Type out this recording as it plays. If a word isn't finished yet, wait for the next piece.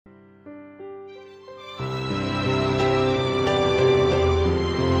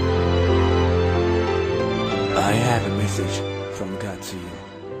message from God to you.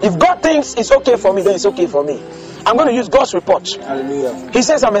 If God thinks it's okay for me, then it's okay for me. I'm going to use God's report. Hallelujah. He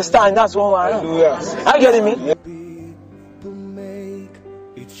says I'm a star, and that's what I am. Hallelujah. Are you getting me?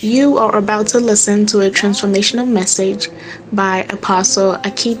 You are about to listen to a transformational message by Apostle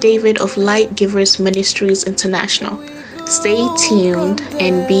Akey David of Light Givers Ministries International. Stay tuned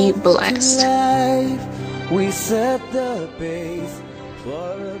and be blessed. We set the pace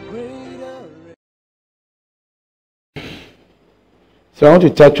for a greater. So I want to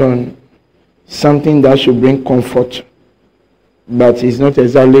touch on something that should bring comfort, but it's not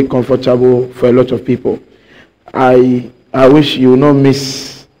exactly comfortable for a lot of people. I wish you will not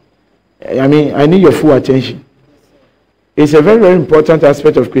miss. I need your full attention. It's a very, very important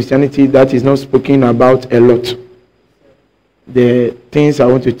aspect of Christianity that is not spoken about a lot. The things I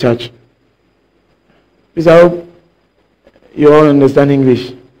want to touch. Please, I hope you all understand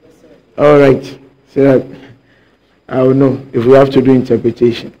English. All right. So that I will know if we have to do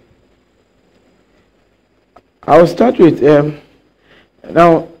interpretation. I'll start with,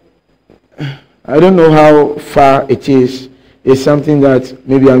 now, I don't know how far it is. It's something that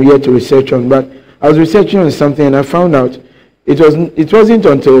maybe I'm here to research on, but I was researching on something and I found out it wasn't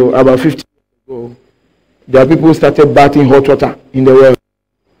until about 50 years ago that people started bathing hot water in the world.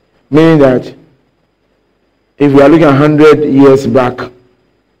 Meaning that if we are looking 100 years back,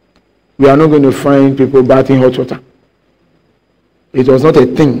 we are not going to find people bathing hot water. It was not a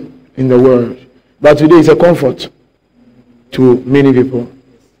thing in the world. But today it's a comfort to many people.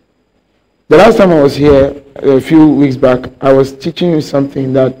 The last time I was here, a few weeks back, I was teaching you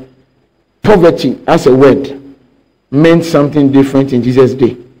something that poverty as a word meant something different in Jesus'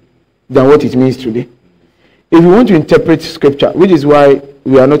 day than what it means today. If you want to interpret scripture, which is why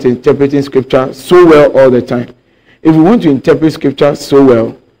we are not interpreting scripture so well all the time. If we want to interpret scripture so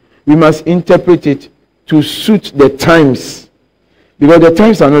well, we must interpret it to suit the times, because the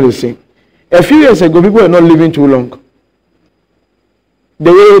times are not the same. A few years ago, people were not living too long.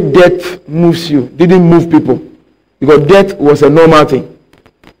 The way death moves you didn't move people, because death was a normal thing.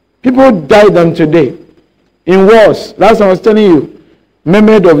 People died than today in wars. Last time I was telling you,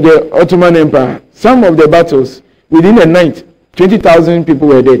 Mehmed of the Ottoman Empire, some of the battles, within a night, 20,000 people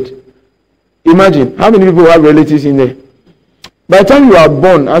were dead. Imagine how many people have relatives in there. By the time you are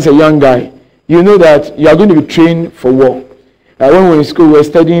born as a young guy, you know that you are going to be trained for war. When we were in school, we were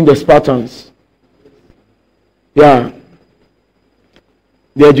studying the Spartans. Yeah.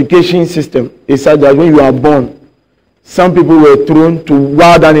 The education system is such that when you are born, some people were thrown to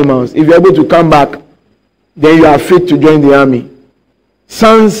wild animals. If you are able to come back, then you are fit to join the army.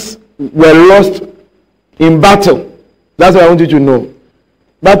 Sons were lost in battle. That's what I want you to know.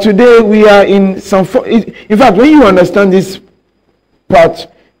 But today we are in some... In fact, when you understand this part,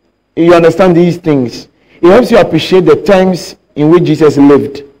 you understand these things, it helps you appreciate the times in which Jesus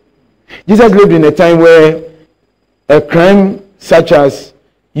lived. Jesus lived in a time where a crime such as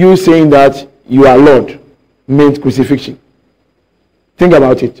you saying that you are Lord meant crucifixion. Think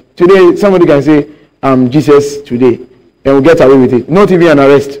about it. Today, somebody can say, I'm Jesus today, and we'll get away with it. Not even an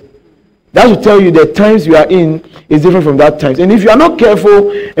arrest. That will tell you the times you are in is different from that times. And if you are not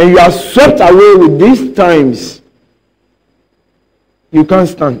careful and you are swept away with these times, you can't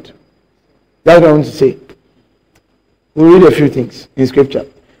stand. That's what I want to say. We'll read a few things in scripture.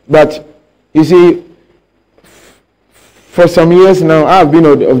 But you see, for some years now, I've been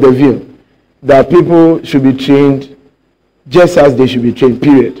of the view that people should be trained just as they should be trained,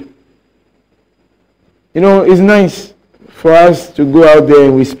 period. You know, it's nice for us to go out there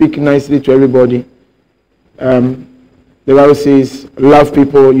and we speak nicely to everybody. The Bible says, love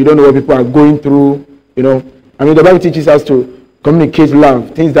people. You don't know what people are going through. You know, the Bible teaches us to communicate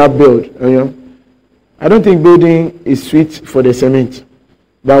love, things that build. You know, I don't think building is sweet for the cement,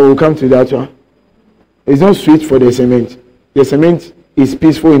 but we'll come to that one. It's not sweet for the cement. The cement is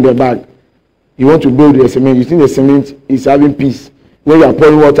peaceful in the bag. You want to build the cement. You think the cement is having peace. When you are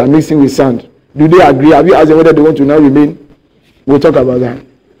pouring water, mixing with sand. Do they agree? Have you asked them whether they want to now remain? We'll talk about that.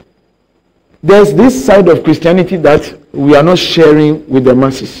 There's this side of Christianity that we are not sharing with the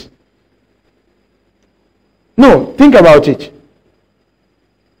masses. No, think about it.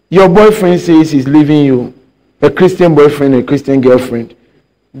 Your boyfriend says he's leaving you. A Christian boyfriend, a Christian girlfriend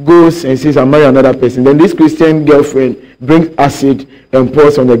goes and says, I'll marry another person. Then this Christian girlfriend brings acid and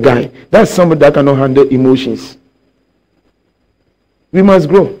pours on the guy. That's somebody that cannot handle emotions. We must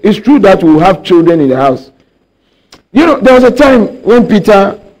grow. It's true that we will have children in the house. You know, there was a time when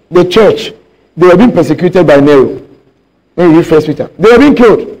Peter, the church, they were being persecuted by Nero. When you read 1 Peter, they were being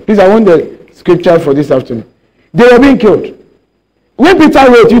killed. Please, I want the scripture for this afternoon. They were being killed. When Peter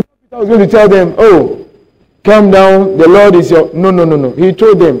wrote, Peter was going to tell them, oh, Calm down, the Lord is your... No. He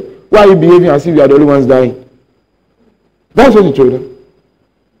told them, why are you behaving as if you are the only ones dying? That's what he told them.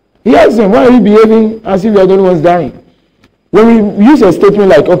 He asked them, why are you behaving as if you are the only ones dying? When we use a statement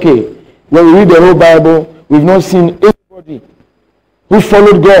like, okay, when we read the whole Bible, we've not seen anybody who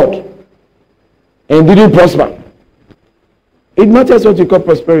followed God and didn't prosper. It matters what you call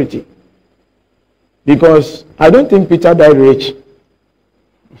prosperity. Because I don't think Peter died rich.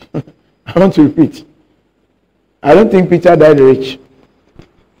 I want to repeat. I don't think Peter died rich.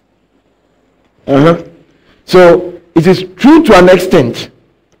 So it is true to an extent,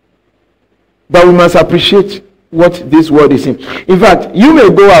 but we must appreciate what this word is in. In fact, you may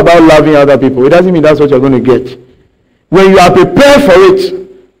go about loving other people. It doesn't mean that's what you're going to get. When you are prepared for it,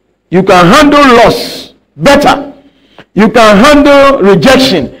 you can handle loss better. You can handle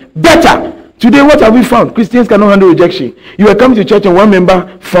rejection better. Today, what have we found? Christians cannot handle rejection. You are coming to church and one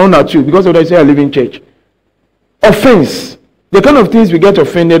member frowned at you because of that you say I live in church. Offense. The kind of things we get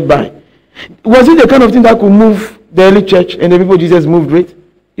offended by. Was it the kind of thing that could move the early church and the people Jesus moved with?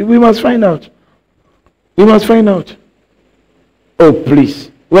 We must find out. We must find out. Oh,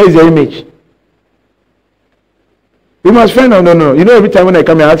 please. Where is the image? We must find out. No. You know, every time when I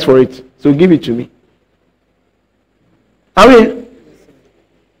come, I ask for it. So give it to me. Are we?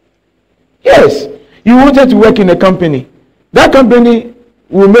 Yes. You wanted to work in a company. That company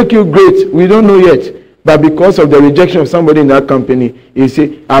will make you great. We don't know yet. But because of the rejection of somebody in that company, you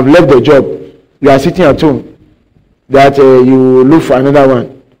say, I've left the job. You are sitting at home. That you look for another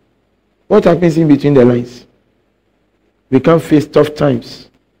one. What happens in between the lines? We can't face tough times.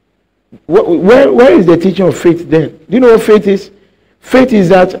 Where is the teaching of faith then? Do you know what faith is? Faith is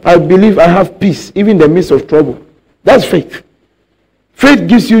that I believe I have peace even in the midst of trouble. That's faith. Faith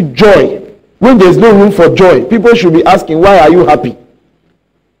gives you joy when there's no room for joy. People should be asking, why are you happy?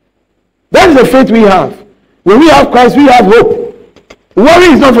 That is the faith we have. When we have Christ, we have hope. Worry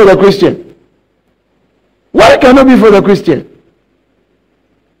is not for the Christian. Worry cannot be for the Christian.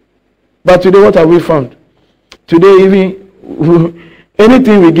 But today, what have we found? Today, even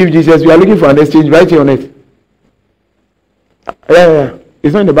anything we give Jesus, we are looking for an exchange right here on it. Yeah.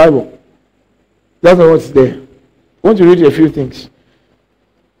 It's not in the Bible. That's not what's there. I want to read a few things.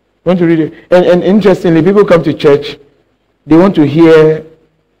 I want to read it. And interestingly, people come to church, they want to hear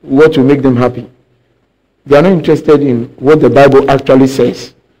what will make them happy. They are not interested in what the Bible actually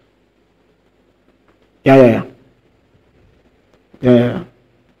says. Yeah.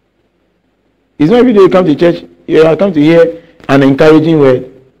 It's not every day you come to church, you come to hear an encouraging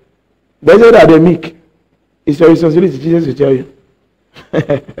word. Blessed are the meek. It's your responsibility, Jesus will tell you.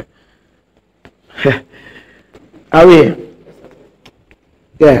 Are we?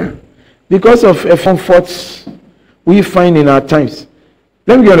 Yeah. Because of comforts we find in our times.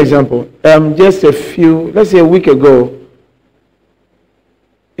 Let me give you an example. Let's say a week ago,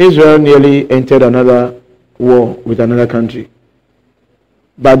 Israel nearly entered another war with another country.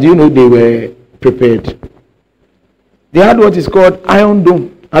 But do you know they were prepared? They had what is called Iron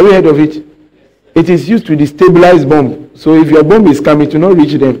Dome. Have you heard of it? It is used to destabilize bomb. So if your bomb is coming, to not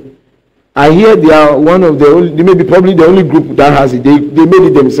reach them. I hear they are one of the only, they may be probably the only group that has it. They made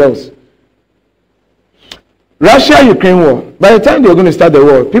it themselves. Russia-Ukraine war. By the time they were going to start the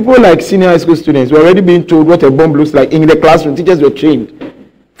war, people like senior high school students were already being told what a bomb looks like in the classroom. Teachers were trained.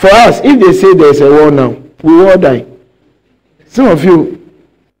 For us, if they say there's a war now, we will all die. Some of you,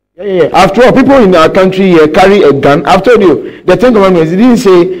 after all, people in our country here carry a gun. After you, the Ten Commandments, it didn't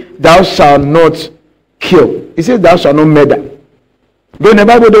say thou shalt not kill. It said thou shalt not murder. But in the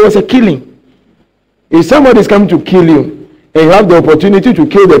Bible, there was a killing. If somebody is coming to kill you, and you have the opportunity to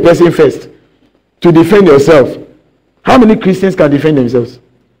kill the person first, to defend yourself, how many Christians can defend themselves?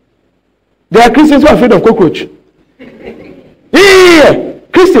 There are Christians who are afraid of cockroach. Yeah,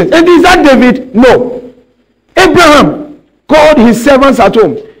 Christians. And is that David? No. Abraham called his servants at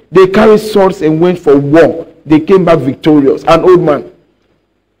home. They carried swords and went for war. They came back victorious. An old man.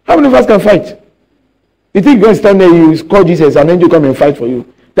 How many of us can fight? You think you're going to stand there, you call Jesus, and then you come and fight for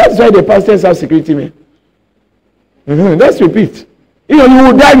you? That's why the pastors have security men. Let's repeat. You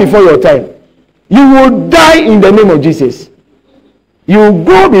will die before your time. You will die in the name of Jesus. You will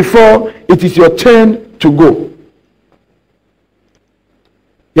go before it is your turn to go.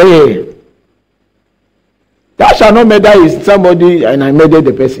 Yeah. Thou shalt not murder is somebody and I murdered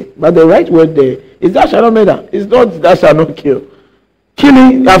the person. But the right word there is thou shalt not murder. It's not thou shalt not kill.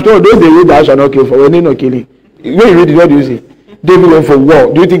 Killing, after all, those they read thou shalt not kill for when they not killing. When you read it, what do you say? David went for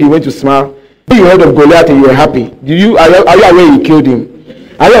war. Do you think he went to smile? When you heard of Goliath and you were happy, are you aware he killed him?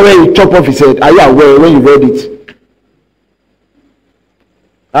 Are you aware he chopped off his head? Are you aware when you read it?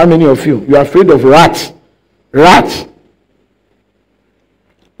 How many of you? You are afraid of rats Rats.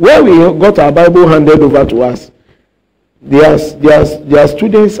 Where we got our Bible handed over to us, their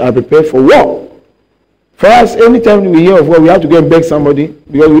students are prepared for war. For us, anytime we hear of war, we have to go and beg somebody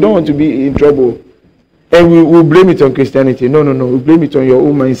because we don't want to be in trouble. And we blame it on Christianity. No. We blame it on your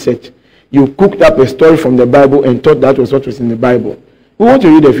own mindset. You cooked up a story from the Bible and thought that was what was in the Bible. We want to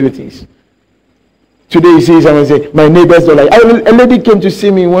read a few things. Today you see someone say, my neighbors don't like. A lady came to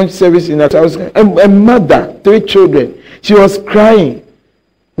see me in one service in that house. A mother, 3 children. She was crying.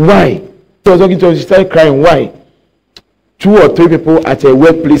 Why? She was talking to her. She started crying. Why? 2 or 3 people at a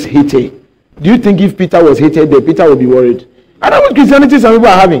workplace hate her. Do you think if Peter was hated there, Peter would be worried? And that's what Christianity some people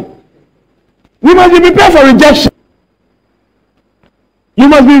are having. We must be prepared for rejection. You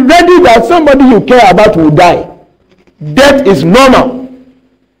must be ready that somebody you care about will die. Death is normal.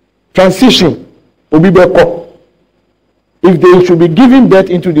 Transition. If they should be giving death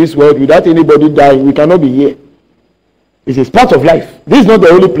into this world without anybody dying, we cannot be here. It is part of life. This is not the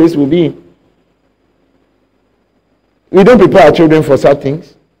only place we'll be in. We don't prepare our children for such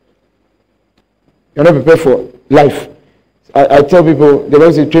things. You're not prepared for life. I tell people, the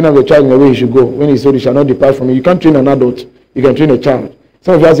Bible says, train up the child in the way he should go. When he's old, he shall not depart from it. You can't train an adult. You can train a child.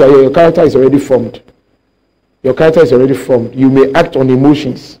 Some of you say, your character is already formed. Your character is already formed. You may act on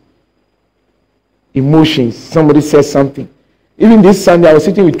emotions. Emotions. Somebody says something. Even this Sunday, I was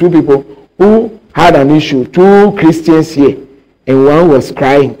sitting with 2 people who had an issue. 2 Christians here. And one was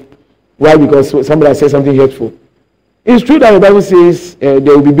crying. Why? Because somebody said something hurtful. It's true that the Bible says there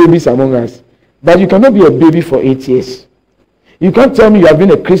will be babies among us. But you cannot be a baby for 8 years. You can't tell me you have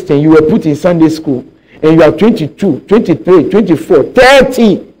been a Christian, you were put in Sunday school, and you are 22, 23, 24,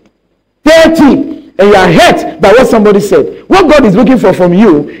 30, and you are hurt by what somebody said. What God is looking for from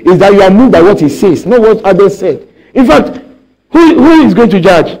you is that you are moved by what He says, not what others said. In fact, who is going to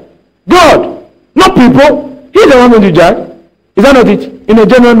judge? God, not people. He's the one going to judge. Is that not it? In a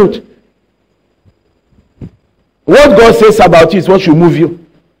general note. What God says about you is what should move you.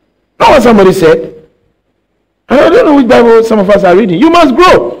 Not what somebody said. I don't know which Bible some of us are reading. You must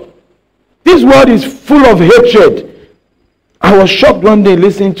grow. This world is full of hatred. I was shocked one day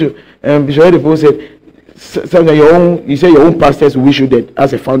listening to Bishop Edipo said something you say your own pastors wish you dead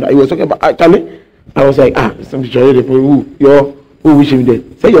as a founder. He was talking about actually. I was like, some Bishop Edipo who wish him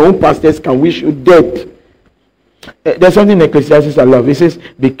dead. Say your own pastors can wish you dead. There's something in Ecclesiastes I love. It says,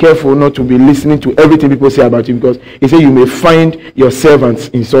 be careful not to be listening to everything people say about you, because it says you may find your servants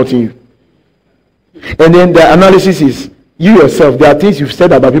insulting you. And then the analysis is, you yourself, there are things you've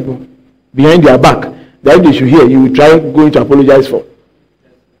said about people behind their back that if they should hear, you will try going to apologize for.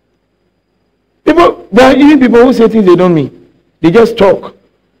 There are even people who say things they don't mean. They just talk.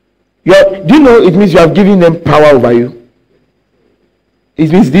 Do you know it means you have given them power over you?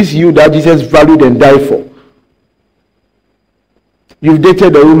 It means this you that Jesus valued and died for. You've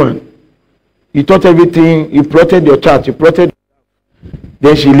dated a woman. You taught everything. You plotted your chart. You plotted.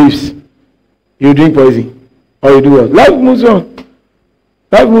 Then she leaves. You drink poison. Or you do what? Life moves on.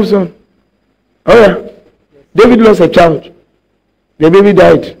 Life moves on. Oh yeah. David lost a child. The baby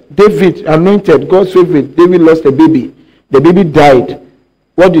died. David, anointed, God's favorite. David lost a baby. The baby died.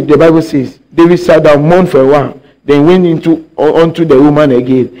 What did the Bible say? David sat down, mourned for a while. Then went onto the woman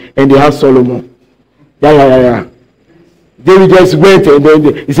again. And they had Solomon. Yeah. David just went and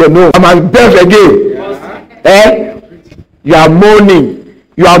then he said, no, I'm at birth again. You are mourning.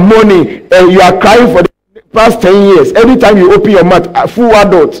 You are mourning. You are crying for the past 10 years. Every time you open your mouth, a full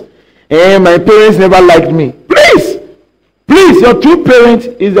adult. My parents never liked me. Please, your true parent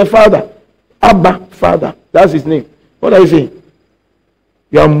is the Father. Abba, Father. That's his name. What are you saying?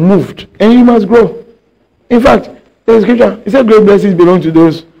 You are moved and you must grow. In fact, there is scripture. It said great blessings belong to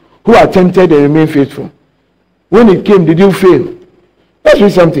those who are tempted and remain faithful. When it came, did you fail? Let's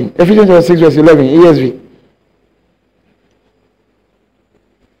read something. Ephesians 6 verse 11, ESV.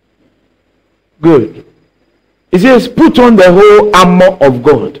 Good. It says, put on the whole armor of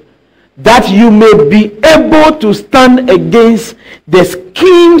God, that you may be able to stand against the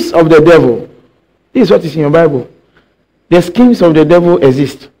schemes of the devil. This is what is in your Bible. The schemes of the devil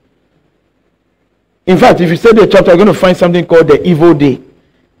exist. In fact, if you study the chapter, you're going to find something called the evil day.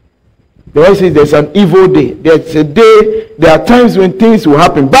 The Bible says there's an evil day. There's a day, there are times when things will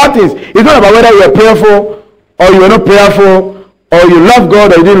happen. Bad things. It's not about whether you are prayerful or you are not prayerful, or you love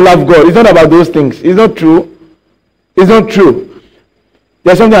God or you didn't love God. It's not about those things. It's not true. It's not true.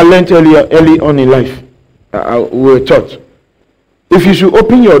 There's something I learned early on in life. We were taught. If you should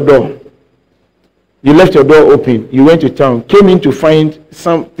open your door, you left your door open, you went to town, came in to find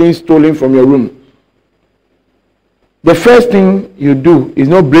something stolen from your room. The first thing you do is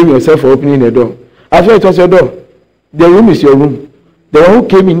not blame yourself for opening the door. I thought it was your door. The room is your room. The one who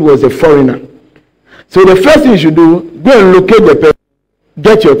came in was a foreigner. So the first thing you should do, go and locate the person.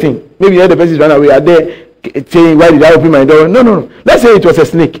 Get your thing. Maybe the other person is run away. Are there saying, why did I open my door? No. Let's say it was a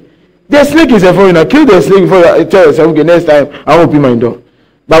snake. The snake is a foreigner. Kill the snake before you tell yourself, okay, next time I'll open my door.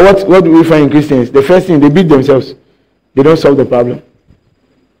 But what do we find in Christians? The first thing, they beat themselves. They don't solve the problem.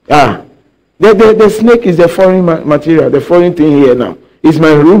 The snake is the foreign material, the foreign thing here now. It's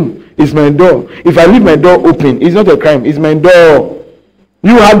my room. It's my door. If I leave my door open, it's not a crime. It's my door.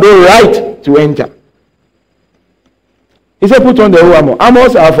 You have the right to enter. He said, put on the whole armor.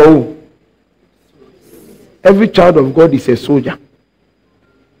 Armors are for who? Every child of God is a soldier.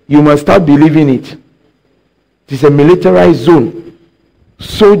 You must start believing it. It is a militarized zone.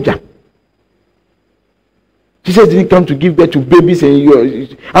 Soldier. Jesus didn't come to give birth to babies, and you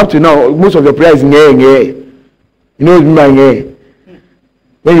up to now, most of your prayer is nye. You know what I mean?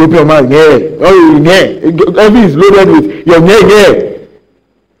 When you open your mouth, everything is loaded with your nye.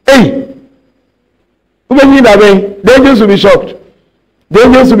 Hey! Who believe that way? The angels will be shocked. The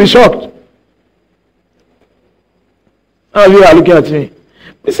angels will be shocked. Oh, you are looking at me.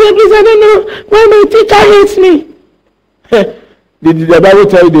 You say, please, I don't know why my teacher hates me. Did the Bible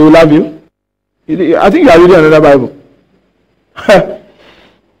tell you they will love you? I think you are reading another Bible.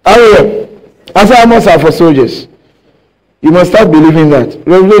 Assignments are for soldiers. You must start believing that.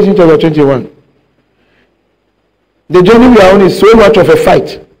 Revelation chapter 21. The journey we are on is so much of a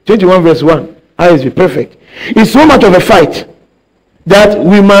fight. 21 verse 1. ISV, perfect. It's so much of a fight that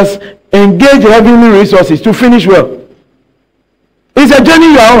we must engage heavenly resources to finish well. It's a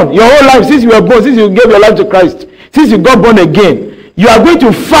journey you are on. Your whole life, since you were born, since you gave your life to Christ, since you got born again, you are going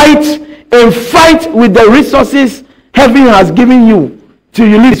to fight and fight with the resources heaven has given you till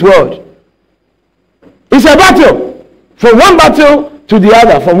you leave this world. It's a battle. From one battle to the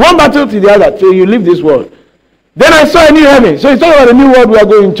other. From one battle to the other till you leave this world. Then I saw a new heaven. So it's talking about the new world we are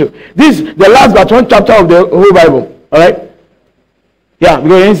going to. This is the last but one chapter of the whole Bible. Alright? Yeah,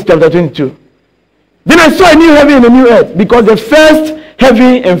 because it's chapter 22. Then I saw a new heaven and a new earth, because the first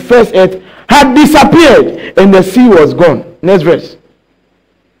heaven and first earth had disappeared and the sea was gone. Next verse.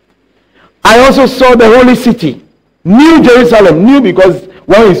 I also saw the holy city, New Jerusalem, new because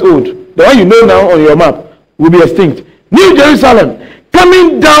one is old. The one you know now on your map will be extinct. New Jerusalem,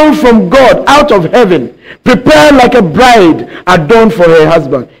 coming down from God out of heaven, prepared like a bride adorned for her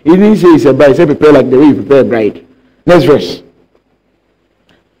husband. He didn't say it's a bride, he said prepare like the way you prepare a bride. Next verse.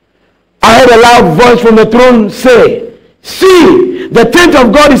 I heard a loud voice from the throne say, see, the tent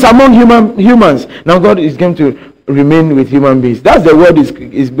of God is among humans. Now God is going to remain with human beings. That's the word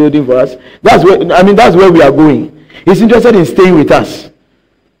is building for us. That's where we are going. He's interested in staying with us.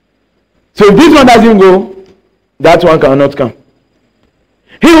 So if this one doesn't go, that one cannot come.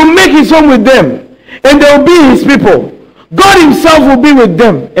 He will make his home with them, and they will be his people. God himself will be with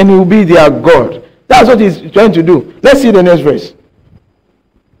them, and he will be their God. That's what he's trying to do. Let's see the next verse.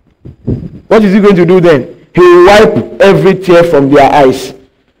 What is he going to do then? He will wipe every tear from their eyes.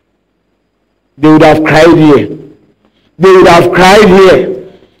 They would have cried here. They would have cried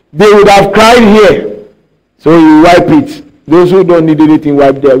here. They would have cried here. So he will wipe it. Those who don't need anything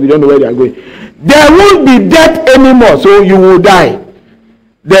wiped there, we don't know where they are going. There won't be death anymore, so you will die.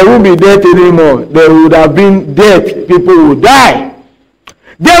 There won't be death anymore. There would have been death. People will die.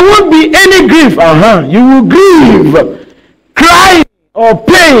 There won't be any grief. You will grieve. Cry or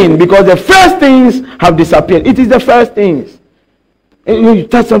pain, because the first things have disappeared. It is the first things. You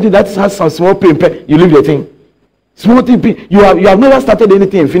touch something that has some small pain, you leave the thing. Small thing, pain. You have never started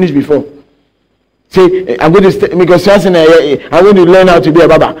anything and finished before. Say, I'm going to make a sense, I'm going to learn how to be a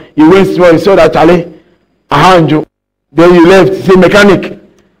baba. You went small, you saw that Charlie, then you left, say mechanic,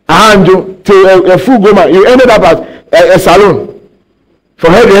 to a full goma. You ended up at a salon for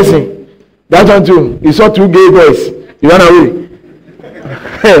hairdressing. That one too. You saw two gay boys. You ran away.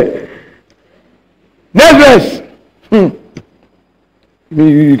 Next verse.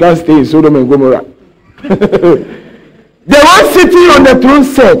 You can't stay in Sodom and Gomorrah. The one sitting on the throne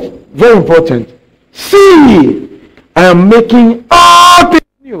said, very important, see, I am making all things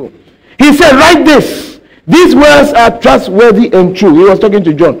new. He said, write this. These words are trustworthy and true. He was talking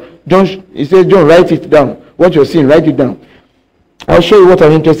to John. He said, John, write it down. What you're seeing, write it down. I'll show you what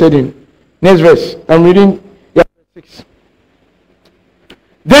I'm interested in. Next verse. I'm reading verse 6.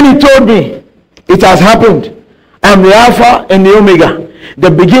 Then he told me, it has happened. I am the Alpha and the Omega, the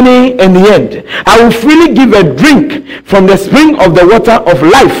beginning and the end. I will freely give a drink from the spring of the water of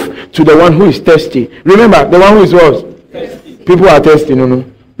life to the one who is thirsty. Remember, the one who is what? Thirsty. People are thirsty, no.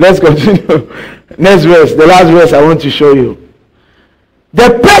 Let's continue. Next verse, the last verse I want to show you.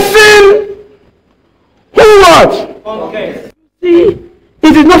 The person Who what? Conquers. See,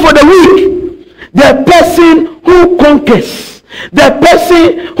 it is not for the weak. The person who conquers. The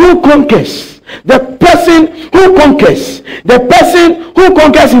person who conquers. The person who conquers. The person who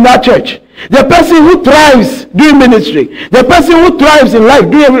conquers in that church. The person who thrives doing ministry. The person who thrives in life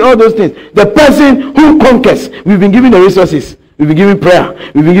doing all those things. The person who conquers. We've been given the resources. We've been given prayer.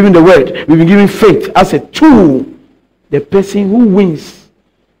 We've been given the word. We've been given faith as a tool. The person who wins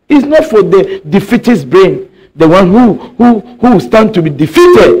is not for the defeatist brain. The one who stands to be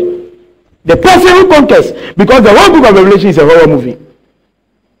defeated. The person who conquers. Because the whole book of Revelation is a horror movie.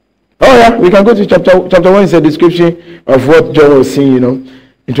 Oh yeah, we can go to chapter 1 is a description of what John was seeing,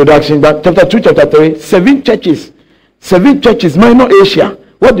 introduction. But chapter 2, chapter 3, 7 churches, minor Asia.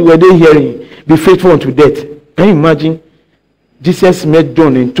 What were they hearing? Be faithful unto death. Can you imagine? Jesus met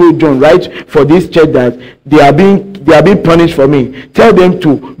John and told John, right, for this church that they are being punished for me. Tell them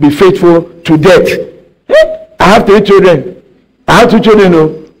to be faithful to death. I have 3 children. I have 2 children.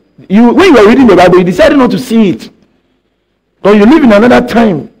 When you were reading the Bible, you decided not to see it. Because you live in another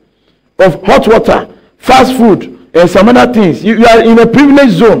time of hot water, fast food, and some other things. You are in a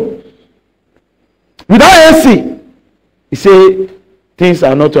privileged zone. Without AC, you say things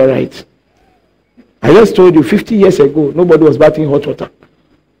are not all right. I just told you 50 years ago, nobody was bathing hot water.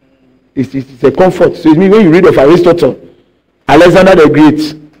 It's a comfort. So it means when you read of Aristotle, Alexander the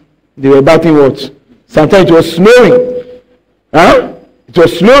Great, they were bathing what? Sometimes it was snowing. It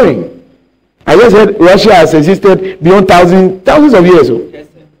was snowing. I just heard Russia has existed beyond thousands of years. Yes,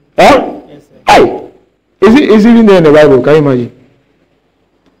 sir. Yes, sir. Aye. Is it even there in the Bible? Can you imagine?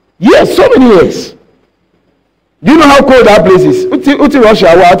 Yes, so many years. Do you know how cold that place is? Uti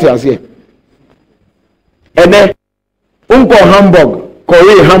Russia, what else here? And then, unko Hamburg,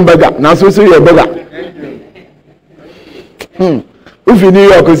 Korea hamburger, now so your burger. If you New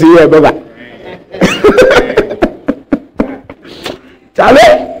York, you see your burger.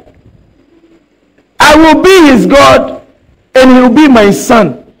 Charlie, I will be his God, and he will be my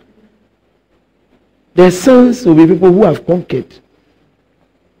son. The sons will be people who have conquered.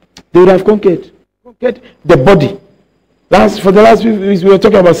 They would have conquered the body. For the last few weeks, we were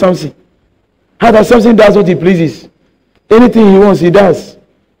talking about Samson. How that Samson does what he pleases. Anything he wants, he does.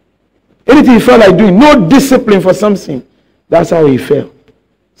 Anything he felt like doing. No discipline for Samson. That's how he fell.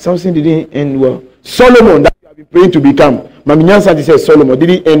 Samson didn't end well. Solomon, that you have been praying to become. Maminyan Santi says Solomon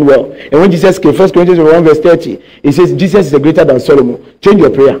didn't end well. And when Jesus came, 1 Corinthians 1 verse 30, he says Jesus is greater than Solomon. Change your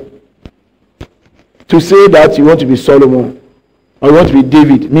prayer. To say that you want to be Solomon or you want to be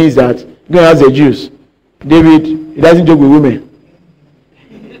David means that you're going to ask the Jews. David, he doesn't joke with women.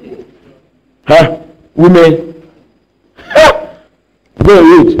 Women. Go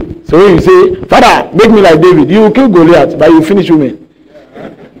and read. So when you say, Father, make me like David, you will kill Goliath, but you finish women.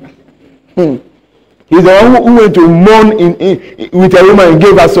 He's the one who went to mourn with a woman and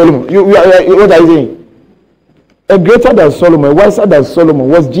gave her Solomon. What are you saying? A greater than Solomon, wiser than Solomon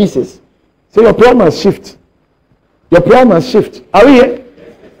was Jesus. So your prayer must shift. Your prayer must shift. Are we here?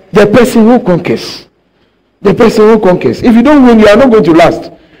 The person who conquers. The person who conquers. If you don't win, you are not going to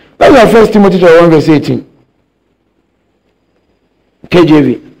last. That's our 1 Timothy 1 verse 18.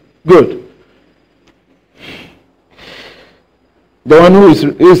 KJV. Good. The one who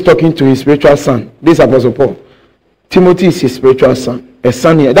is talking to his spiritual son. This Apostle Paul. Timothy is his spiritual son. A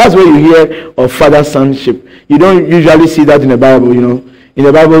son here. That's where you hear of father-sonship. You don't usually see that in the Bible, In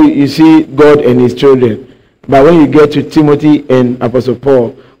the Bible, you see God and his children. But when you get to Timothy and Apostle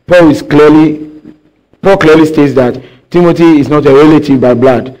Paul, Paul clearly states that Timothy is not a relative by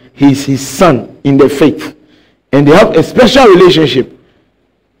blood. He is his son in the faith. And they have a special relationship.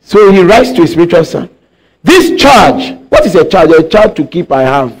 So he writes to his spiritual son. This charge, what is a charge? A charge to keep I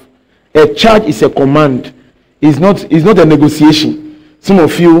have. A charge is a command. It's not a negotiation. Some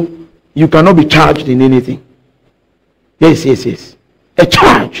of you cannot be charged in anything. Yes. A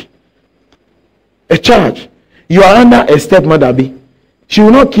charge. A charge. You are under a stepmother, B. She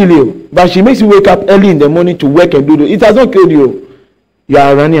will not kill you, but she makes you wake up early in the morning to work and do it. It has not killed you. You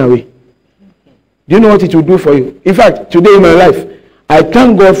are running away. Do you know what it will do for you? In fact, today in my life, I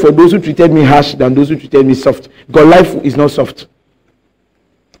thank God for those who treated me harsh than those who treated me soft. Because life is not soft.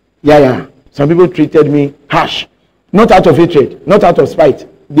 Yeah. Some people treated me harsh. Not out of hatred, not out of spite.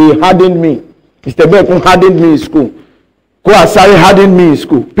 They hardened me. Mr. Beck hardened me in school. Koasari hardened me in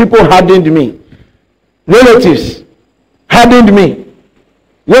school. People hardened me. Relatives hardened me.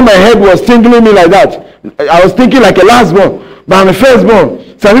 When my head was tingling me like that, I was thinking like a last born, but I'm a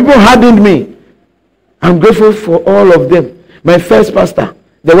firstborn. Some people hardened me. I'm grateful for all of them. My first pastor,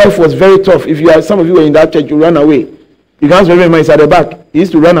 the wife was very tough. If some of you were in that church, you ran away. You can ask my man, he's at the back. He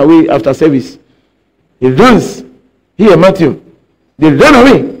used to run away after service. He runs. He and Matthew. They run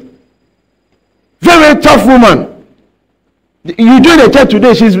away. Very, very tough woman. You join the church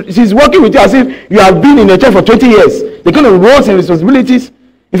today, she's working with you as if you have been in the church for 20 years. The kind of roles and responsibilities.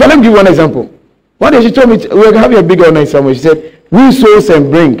 In fact, let me give you one example. One day she told me, we're having a big night somewhere. She said, win souls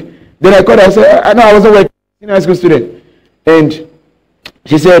and bring. Then I called her, I said, no, I wasn't working, high school student. And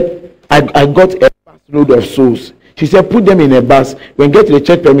she said, I got a bus load of souls. She said, put them in a bus. When get to the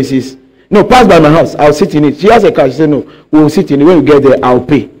church premises, no, pass by my house, I'll sit in it. She has a car. She said, no, we'll sit in it. When we get there, I'll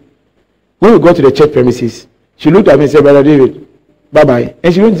pay. When we go to the church premises, she looked at me and said, Brother David, bye-bye.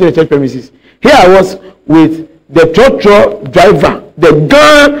 And she went to the church premises. Here I was with the tractor driver, the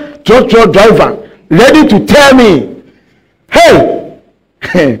gun tractor driver, ready to tell me, hey,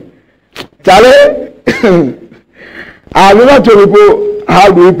 Charlie, I've never told people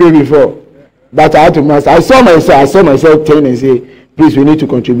how do we pay before, but I had to master. I saw myself telling and say, please, we need to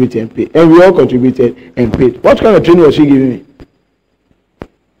contribute and pay. And we all contributed and paid. What kind of training was she giving me?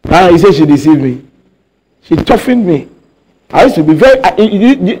 He said she deceived me. She toughened me. I used to be very...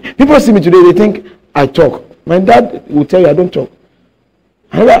 people see me today, they think I talk. My dad will tell you I don't talk.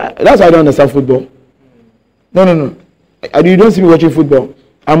 That's why I don't understand football. No. You don't see me watching football.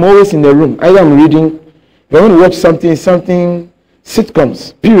 I'm always in the room. Either I'm reading. If I want to watch something,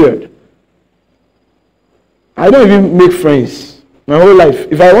 sitcoms, period. I don't even make friends. My whole life.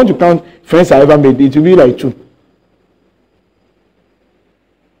 If I want to count friends I ever made, it will be like 2.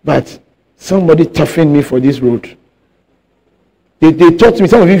 But somebody toughened me for this road. They taught me,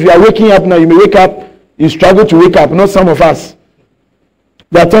 some of you, if you are waking up now, you may wake up, you struggle to wake up, not some of us.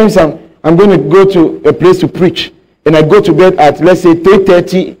 There are times I'm going to go to a place to preach, and I go to bed at, let's say,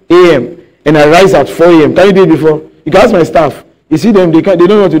 3:30 a.m., and I rise at 4 a.m. Can you do it before? You can ask my staff. You see them, they don't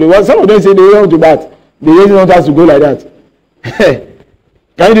know what to do. Well, some of them say they don't want to bath. They really don't have to go like that.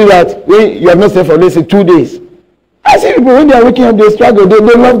 Can you do that when you have not slept for, let's say, 2 days? I see people, when they are waking up, they struggle. They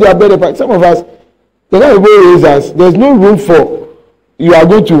love their bed apart. Some of us, they don't go raise us. There's no room for you are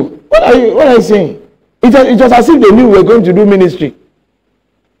going to. What are you saying? It was as if they knew we were going to do ministry.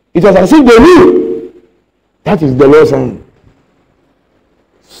 It was as if they knew. That is the Lord's hand.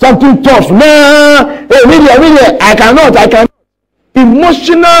 Something tough. Nah, hey, media, I cannot.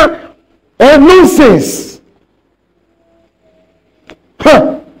 Emotional nonsense.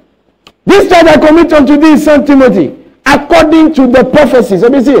 This child I commit unto thee, Son Timothy, according to the prophecies.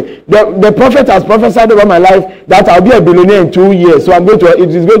 Let me see. The prophet has prophesied over my life that I'll be a billionaire in 2 years. So it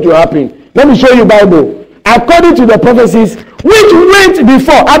is going to happen. Let me show you Bible. According to the prophecies which went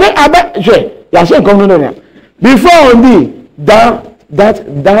before. Before on thee,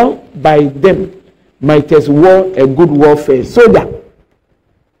 that thou by them mightest war a good warfare. So that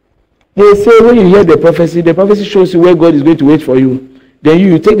they say when you hear the prophecy shows you where God is going to wait for you. Then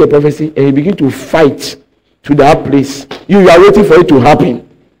you take the prophecy and you begin to fight to that place. You are waiting for it to happen.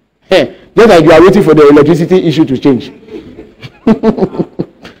 Just like you are waiting for the electricity issue to change.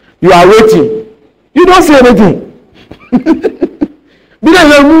 You are waiting. You don't say anything.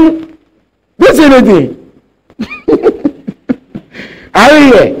 Don't say anything. Are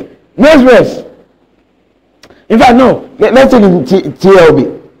you here? Next verse. In fact, no. Let's take it in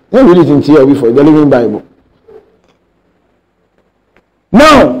TLB. Let's read it in TLB for the Living Bible.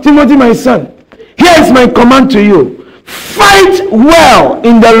 Now, Timothy, my son, here is my command to you. Fight well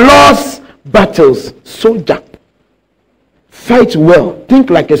in the Lord's battles. Soldier. Fight well. Think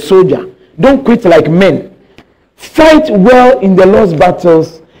like a soldier. Don't quit like men. Fight well in the Lord's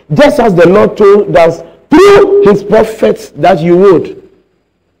battles, just as the Lord told us through his prophets that you would.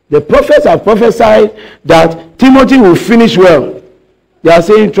 The prophets have prophesied that Timothy will finish well. They are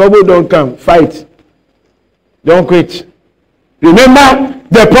saying trouble don't come. Fight. Don't quit. Remember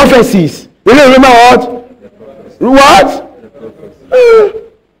the prophecies. You remember what? What?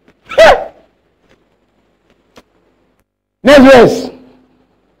 Next verse.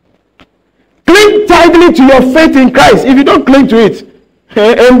 Cling tightly to your faith in Christ. If you don't cling to it,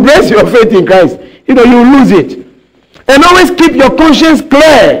 embrace your faith in Christ. You lose it. And always keep your conscience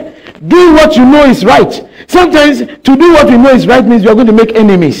clear. Do what you know is right. Sometimes to do what you know is right means you are going to make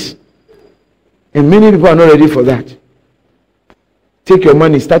enemies. And many people are not ready for that. Take your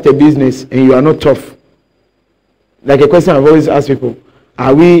money, start a business, and you are not tough. Like a question I've always asked people,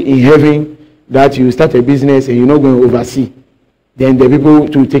 are we in heaven that you start a business and you're not going to oversee? Then the people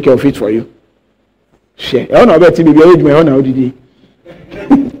to take care of it for you. Share. I don't know about TV.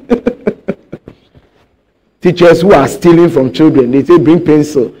 Teachers who are stealing from children, they say bring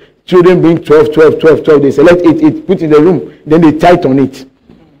pencil. Children bring 12. They select 8, put in the room. Then they type on it.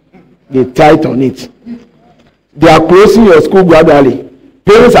 They are closing your school gradually.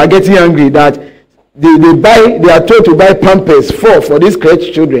 Parents are getting angry that they are told to buy Pampers for these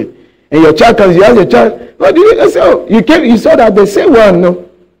crèche children. And your child comes, you ask your child, what did you say? Oh, you saw that the same one, no?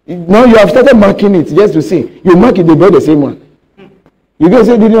 Now you have started marking it just to see. You mark it, they buy the same one. You go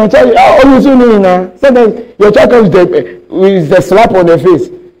say, did your child, oh, you see me now? Sometimes your child comes with the slap on their face.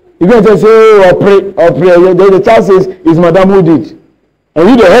 You go say, oh, or pray. Then the child says, it's madam who did. And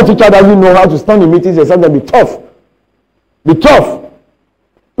you, the head teacher, doesn't know how to stand in meetings and sometimes be tough. Be tough.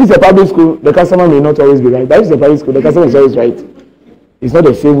 If it's a public school, the customer may not always be right. But if it's a private school, the customer is always right. It's not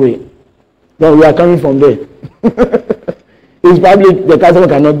the same way. No, we are coming from there. It's public, the customer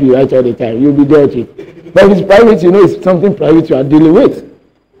cannot be right all the time. You'll be there with. But if it's private, you know it's something private you are dealing with.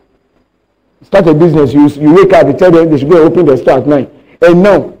 Start a business, you wake up, you tell them they should go open the store at 9. And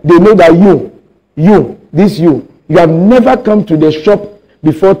now they know that you have never come to the shop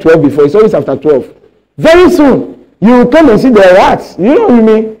before 12 before. It's always after 12. Very soon, you will come and see the rats. You know what I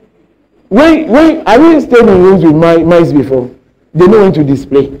mean? When I really stayed in rooms with mice before, they know when to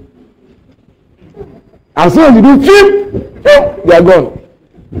display. As soon as you do flip, they are gone.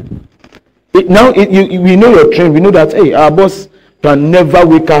 We know your trend. We know that, hey, our boss can never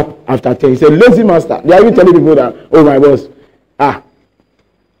wake up after 10. He's a lazy master. They are even telling people that, oh, my boss,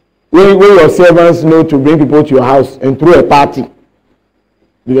 when your servants know to bring people to your house and throw a party,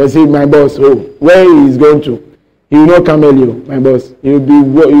 they say, my boss, oh, where he is going to? He will not come early, my boss. He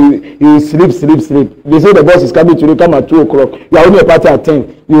will sleep. They say the boss is coming to you, come at 2 o'clock. You are only a party at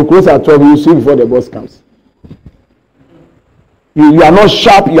 10. You will close at 12. You will sleep before the boss comes. You are not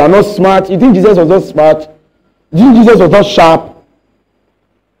sharp. You are not smart. You think Jesus was not smart? You think Jesus was not sharp?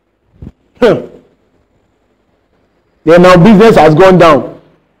 Then now business has gone down.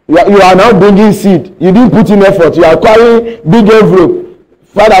 You are now bringing seed. You didn't put in effort. You are carrying big envelope.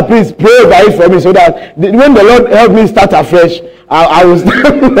 Father, please pray over it for me so that when the Lord help me start afresh, I will start.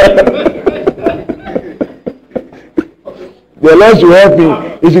 The Lord should help me.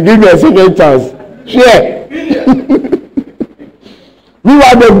 He should give me a second chance. Share. You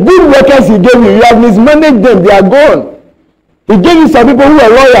are the good workers he gave you. You have mismanaged them. They are gone. He gave you some people who are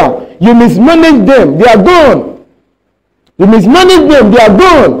loyal. You mismanaged them. They are gone. You mismanaged them. They are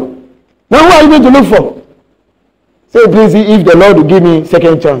gone. Now who are you going to look for? Say, please, if the Lord will give me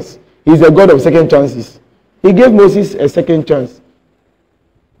second chance. He's a God of second chances. He gave Moses a second chance.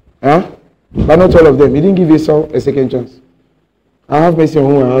 But not all of them. He didn't give Esau a second chance. I have mercy on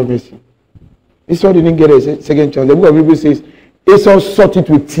whom I have mercy. Esau didn't get a second chance. The book of Hebrews says, Esau sought it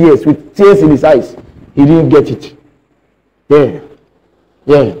with tears in his eyes. He didn't get it.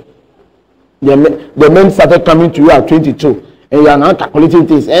 Yeah. The men started coming to you at 22. And you are now calculating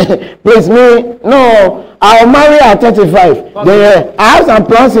things. Please, me, no, I'll marry at 35. Then I have some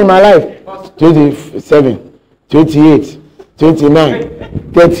plans in my life. 27, 28,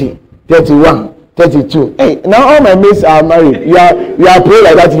 29, 30, 31, 32. Hey, now all my mates are married. You are praying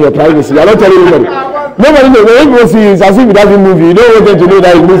like that in your privacy. You are not telling anybody. Nobody knows. When people see you, it's as if it doesn't move you. You don't want them to know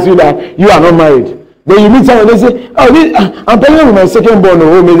that it means you that you are not married. Then you meet someone, they say, I'm pregnant with my second born.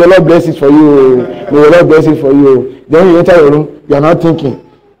 Oh, may the Lord bless it for you. May the Lord bless it for you. Then you enter your room, you are now thinking,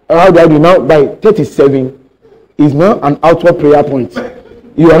 how do I do now? By 37 is now an outward prayer point.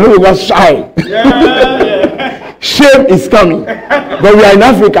 You are no longer shy. Shame is coming. But we are in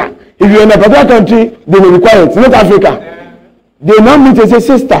Africa. If you are in a particular country, they will require it. Not Africa. They now meet and say,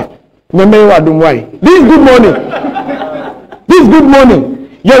 sister, this good morning. This good morning.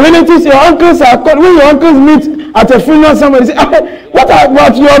 Your relatives, your uncles are called. When your uncles meet at a funeral, somebody say, what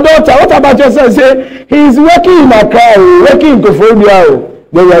about your daughter? What about your son? Say, he is working in Accra, working in Kofodia.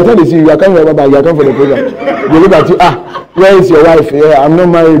 Then you are telling you, you are coming over, you are coming for the program. They look at you, where is your wife? Yeah, I'm not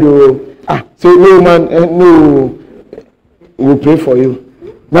married. So no man, no, we'll pray for you.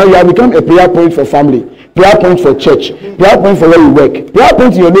 Now you have become a prayer point for family, prayer point for church, prayer point for where you work, prayer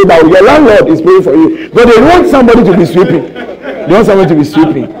point in your neighborhood. Your landlord is praying for you. But they want somebody to be sweeping. They want somebody to be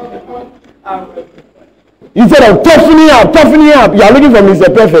sweeping. Instead of toughening up, you are looking for Mr.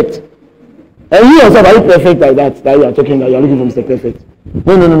 Perfect. And you yourself, are you perfect like that you are talking about? You are looking for Mr. Perfect.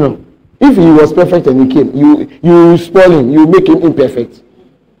 No. If he was perfect and he came, you spoil him, you make him imperfect.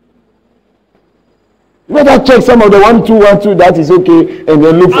 You better check some of the 1, 2, 1, 2, that is okay, and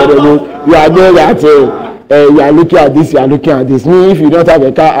then look for the road. You are there that you are looking at this, you are looking at this. Me, if you don't have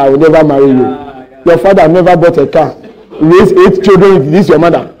a car, I will never marry you. Your father never bought a car. Raise 8 children, this is your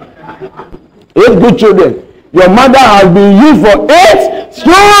mother. 8 good children. Your mother has been used for 8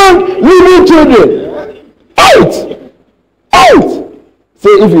 strong living children. 8. Say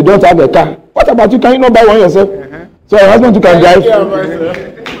if you don't have a car, what about you? Can you not buy one yourself? So your husband you can drive.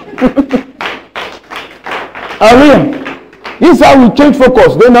 Hallelujah. This is how we change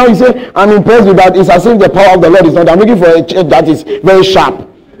focus. Then now you say, I'm impressed with that. It's as if the power of the Lord is not. I'm looking for a church that is very sharp.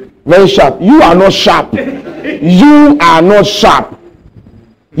 Very sharp. You are not sharp. You are not sharp.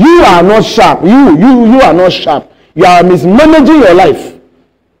 You are not sharp. You are not sharp. You are mismanaging your life.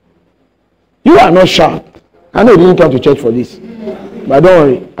 You are not sharp. I know you didn't come to church for this. But don't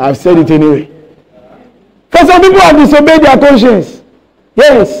worry. I've said it anyway. For some people have disobeyed their conscience.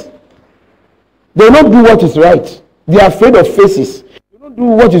 Yes. They don't do what is right. They are afraid of faces. They don't do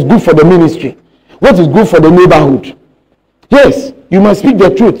what is good for the ministry. What is good for the neighborhood. Yes. You must speak the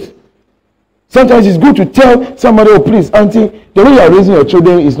truth. Sometimes it's good to tell somebody, oh please, auntie, the way you are raising your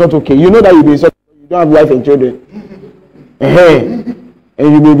children is not okay. You know that you don't have wife and children. And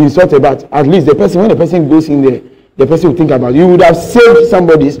you may be insulted, but at least when the person goes in there, the person will think about it. You would have saved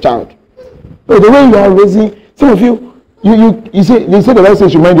somebody's child. So the way you are raising, some of you say, they say the Bible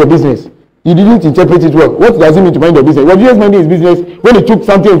says you mind your business. You didn't interpret it well. What does it mean to mind your business? Was Jesus minding his business when he took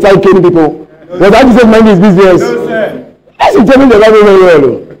something and started killing people? Was that Jesus minding his business? No, sir. Let's interpret the Bible very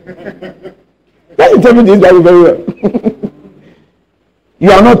well. Let's interpret this Bible very well.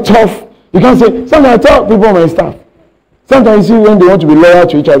 You are not tough. You can't say, sometimes I tell people on my staff, sometimes you see when they want to be loyal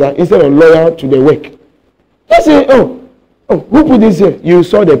to each other instead of loyal to their work. Just say, oh, who put this here? You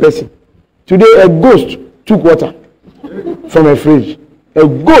saw the person. Today a ghost took water from a fridge. A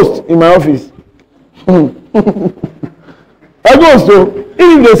ghost in my office. A ghost, so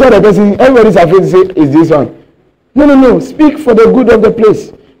if they saw the person, everybody's afraid to say, is this one? No. Speak for the good of the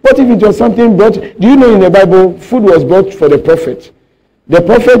place. What if it was something brought? Do you know in the Bible, food was brought for the prophet? The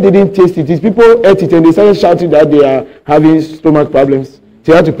prophet didn't taste it. His people ate it and they started shouting that they are having stomach problems.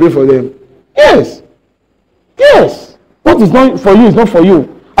 So you have to pray for them. Yes. What is not for you is not for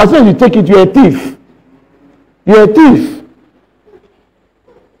you. As soon as you take it, you're a thief. You're a thief.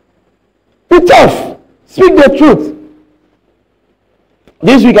 Be tough. Speak the truth.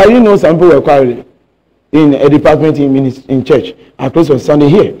 This week, I didn't know some people were quarreling in a department in church. I closed on Sunday.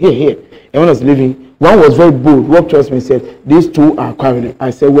 Here. And when I was leaving, one was very bold, walked towards me and said, these two are quarreling.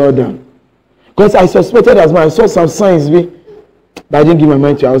 I said, well done. Because I suspected as well. I saw some signs, but I didn't give my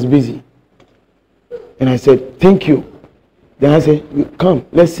mind to it. I was busy. And I said, thank you. Then I said, come,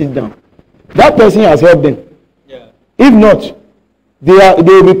 let's sit down. That person has helped them. Yeah. If not, they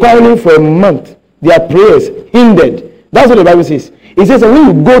will be quarreling for a month. Their prayers hindered. That's what the Bible says. It says that when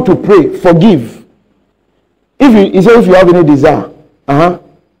you go to pray, forgive. If you have any desire,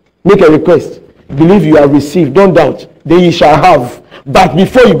 make a request. Believe you have received. Don't doubt. Then you shall have. But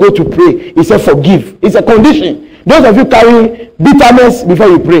before you go to pray, it says forgive. It's a condition. Those of you carrying bitterness before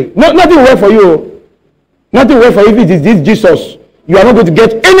you pray, nothing will work for you. Nothing will work for you if it is this Jesus. You are not going to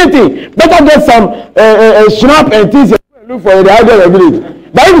get anything. Better get some snap and things and look for the idol of village.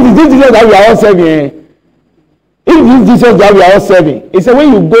 But if it is this Jesus that we are all serving, if it is Jesus that we are all serving, it says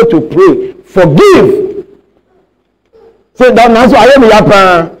when you go to pray, forgive. Say that now, so I am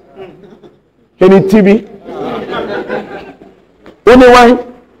yapa. Any TB?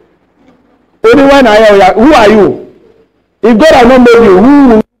 Anyone? Who are you? If God has not made you, who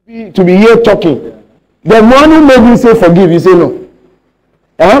will be to be here talking? The one who made you say forgive, you say no.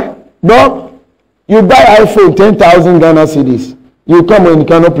 No, you buy iPhone 10,000 Ghana cedis. You come and you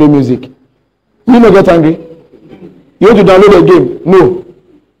cannot play music. You don't get angry. You want to download a game? No.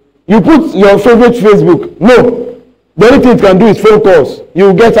 You put your favorite Facebook? No. The only thing it can do is phone calls.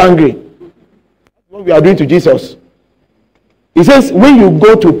 You get angry. That's what we are doing to Jesus. He says, when you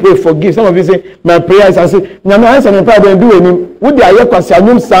go to pray, forgive. Some of you say, my prayer is, I say, no, I answer my prayer, don't do any. What they are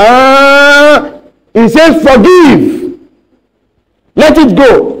He says, forgive. Let it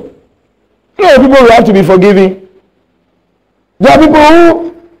go. You know, people will have to be forgiving. There are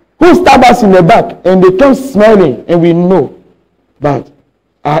people who stab us in the back and they come smiling and we know. But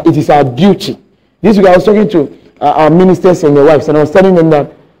it is our duty. This week I was talking to our ministers and their wives, and I was telling them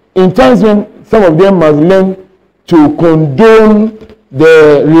that in times when some of them must learn to condone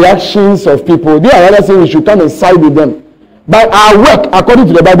the reactions of people, they are rather saying we should come and side with them. But our work, according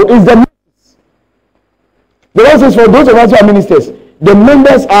to the Bible, is the members. The Bible says for those of us who are ministers, the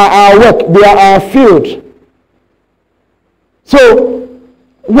members are our work, they are our field. So,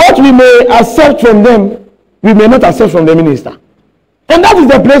 what we may accept from them, we may not accept from the minister. And that is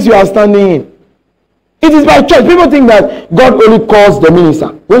the place you are standing in. It is by choice. People think that God only calls the minister.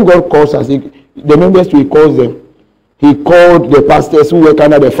 When God calls us, the members too, he calls them. He called the pastors who work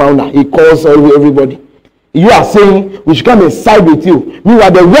under the founder. He calls everybody. You are saying we should come and side with you.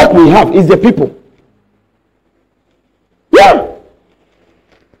 Meanwhile, the work we have is the people. Yeah.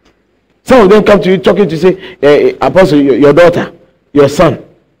 Some of them come to you talking to say, Apostle, your daughter, your son.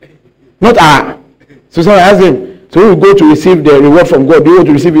 Not so someone asks him, So you go to receive the reward from God. Do you want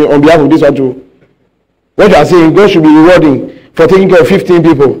to receive it on behalf of this one too? What you are saying, God should be rewarding for taking care of 15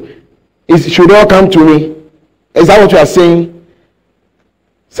 people. It should all come to me. Is that what you are saying?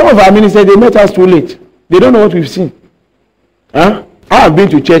 Some of our ministers, they met us too late. They don't know what we've seen. Huh? I have been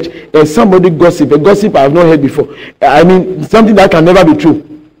to church and somebody gossip, a gossip I have not heard before. I mean, something that can never be true.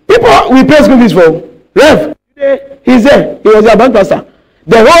 People, we pay school fees for. Rev, he's there. He was a band pastor.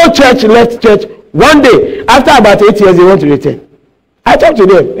 The whole church left church one day. After about 8 years, they want to return. I talked to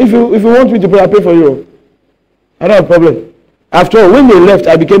them. If you want me to pay, I'll pay for you. I don't have a problem. After all, when they left,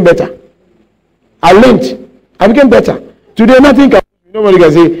 I became better. I learned. I became better. Today, nothing can. Nobody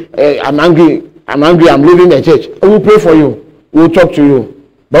can say, I'm angry, I'm leaving the church. I will pray for you. We'll talk to you.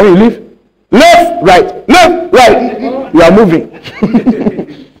 But when you leave, left, right. You are moving.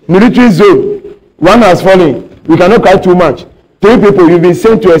 Military zone. One has fallen. We cannot cry too much. 3 people, you've been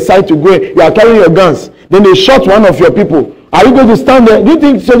sent to a site to go. You are carrying your guns. Then they shot one of your people. Are you going to stand there? Do you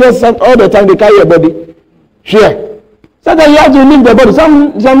think soldiers all the time they carry your body? Sure. Sometimes you have to leave the body.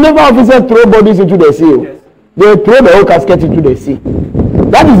 Some naval officers throw bodies into the sea. Yes. They throw the whole casket into the sea.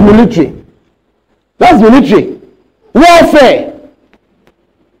 That is military. That's military. Warfare.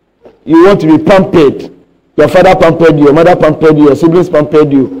 You want to be pampered. Your father pampered you, your mother pampered you, your siblings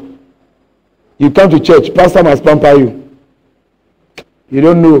pampered you. You come to church, pastor must pamper you. You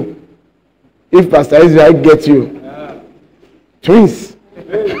don't know if Pastor Israel gets you. Twins.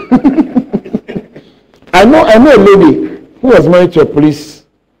 I know a lady who was married to a police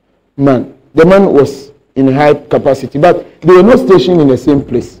man. The man was in high capacity, but they were not stationed in the same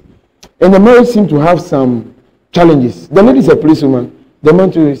place. And the marriage seemed to have some challenges. The lady is a policewoman. The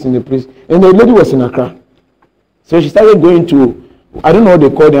man too is in the police. And the lady was in Accra. So she started going to, I don't know what they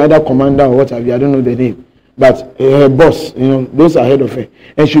call the other commander or what have you, I don't know the name. But her boss, those ahead of her.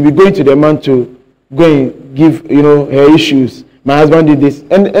 And she'll be going to the man to go and give, her issues. My husband did this.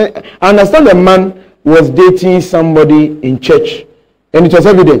 And I understand the man was dating somebody in church. And it was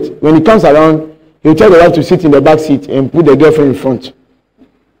evident. When he comes around, he'll tell the wife to sit in the back seat and put the girlfriend in front.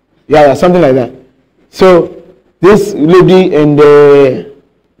 Yeah, something like that. So this lady and the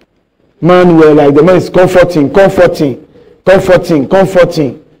man were like, the man is comforting. By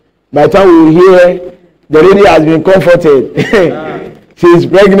the time we hear, the lady has been comforted. She is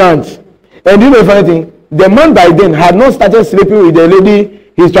pregnant. And you know the funny thing? The man by then had not started sleeping with the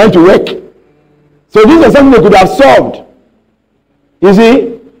lady he's trying to wreck. So this is something they could have solved. You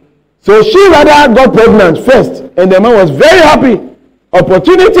see? So she rather got pregnant first. And the man was very happy.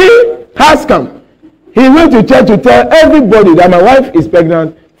 Opportunity has come. He went to church to tell everybody that my wife is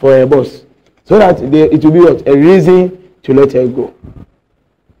pregnant for her boss. So that it will be what? A reason to let her go.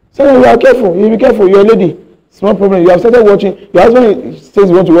 So you are careful. You be careful. You're a lady. Small problem. You have started watching. Your husband says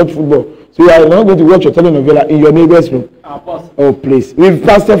you want to watch football. So you are not going to watch your telenovela in your neighbor's room. Oh, please. We've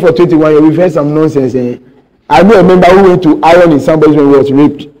fasted for 21 years. We've heard some nonsense. I know a member who went to iron in somebody's room when he was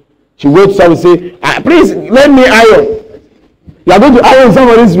raped. She went to someone and say, please, let me iron. You are going to iron in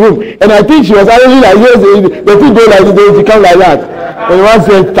somebody's room. And I think she was ironing like this. The thing go like this. She come like that. And one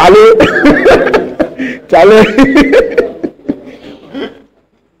said, Chale.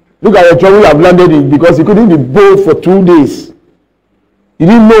 Look at the trouble you have landed in because you couldn't be bold for 2 days. You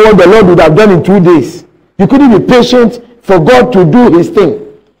didn't know what the Lord would have done in 2 days. You couldn't be patient for God to do his thing.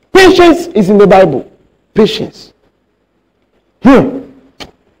 Patience is in the Bible. Patience.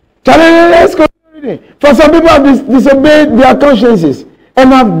 Let's go. For some people have disobeyed their consciences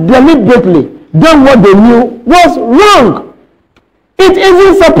and have deliberately done what they knew was wrong. It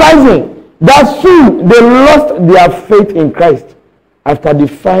isn't surprising that soon they lost their faith in Christ after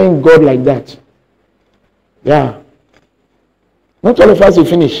defying God like that. Yeah. Not all of us will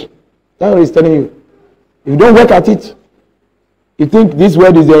finish. That's what he's telling you. If you don't work at it, you think this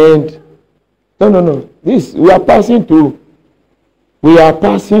world is the end. No. We are passing through. We are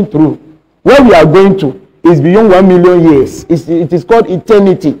passing through. Where we are going to is beyond 1 million years. It is called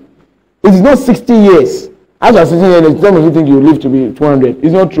eternity. It is not 60 years. As you are sitting here, some of you think you live to be 200.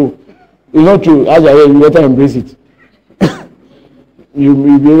 It's not true. It's not true. As you are here, you better embrace it. You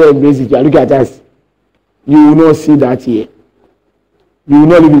better embrace it. You look at us. You will not see that here. You will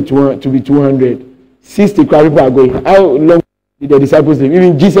not live to be 200. 60 people are going. How long did the disciples live?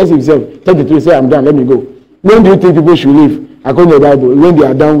 Even Jesus himself told the truth, say, I'm done, let me go. When do you think people should live? According to the Bible, when they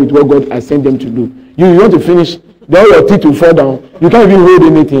are done with what God has sent them to do. You want to finish, then your teeth will fall down. You can't even hold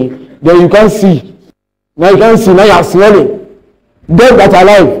anything. Then you can't see. Now you can't see. Now you are smelling. Dead but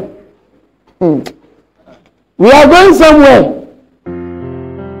alive. We are going somewhere.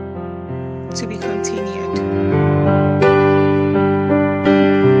 To be continued.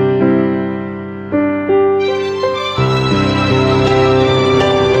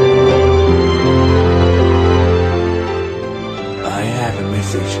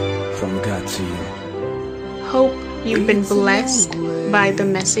 from God to you. Hope you've been blessed by the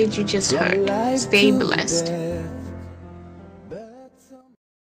message you just heard. Stay blessed.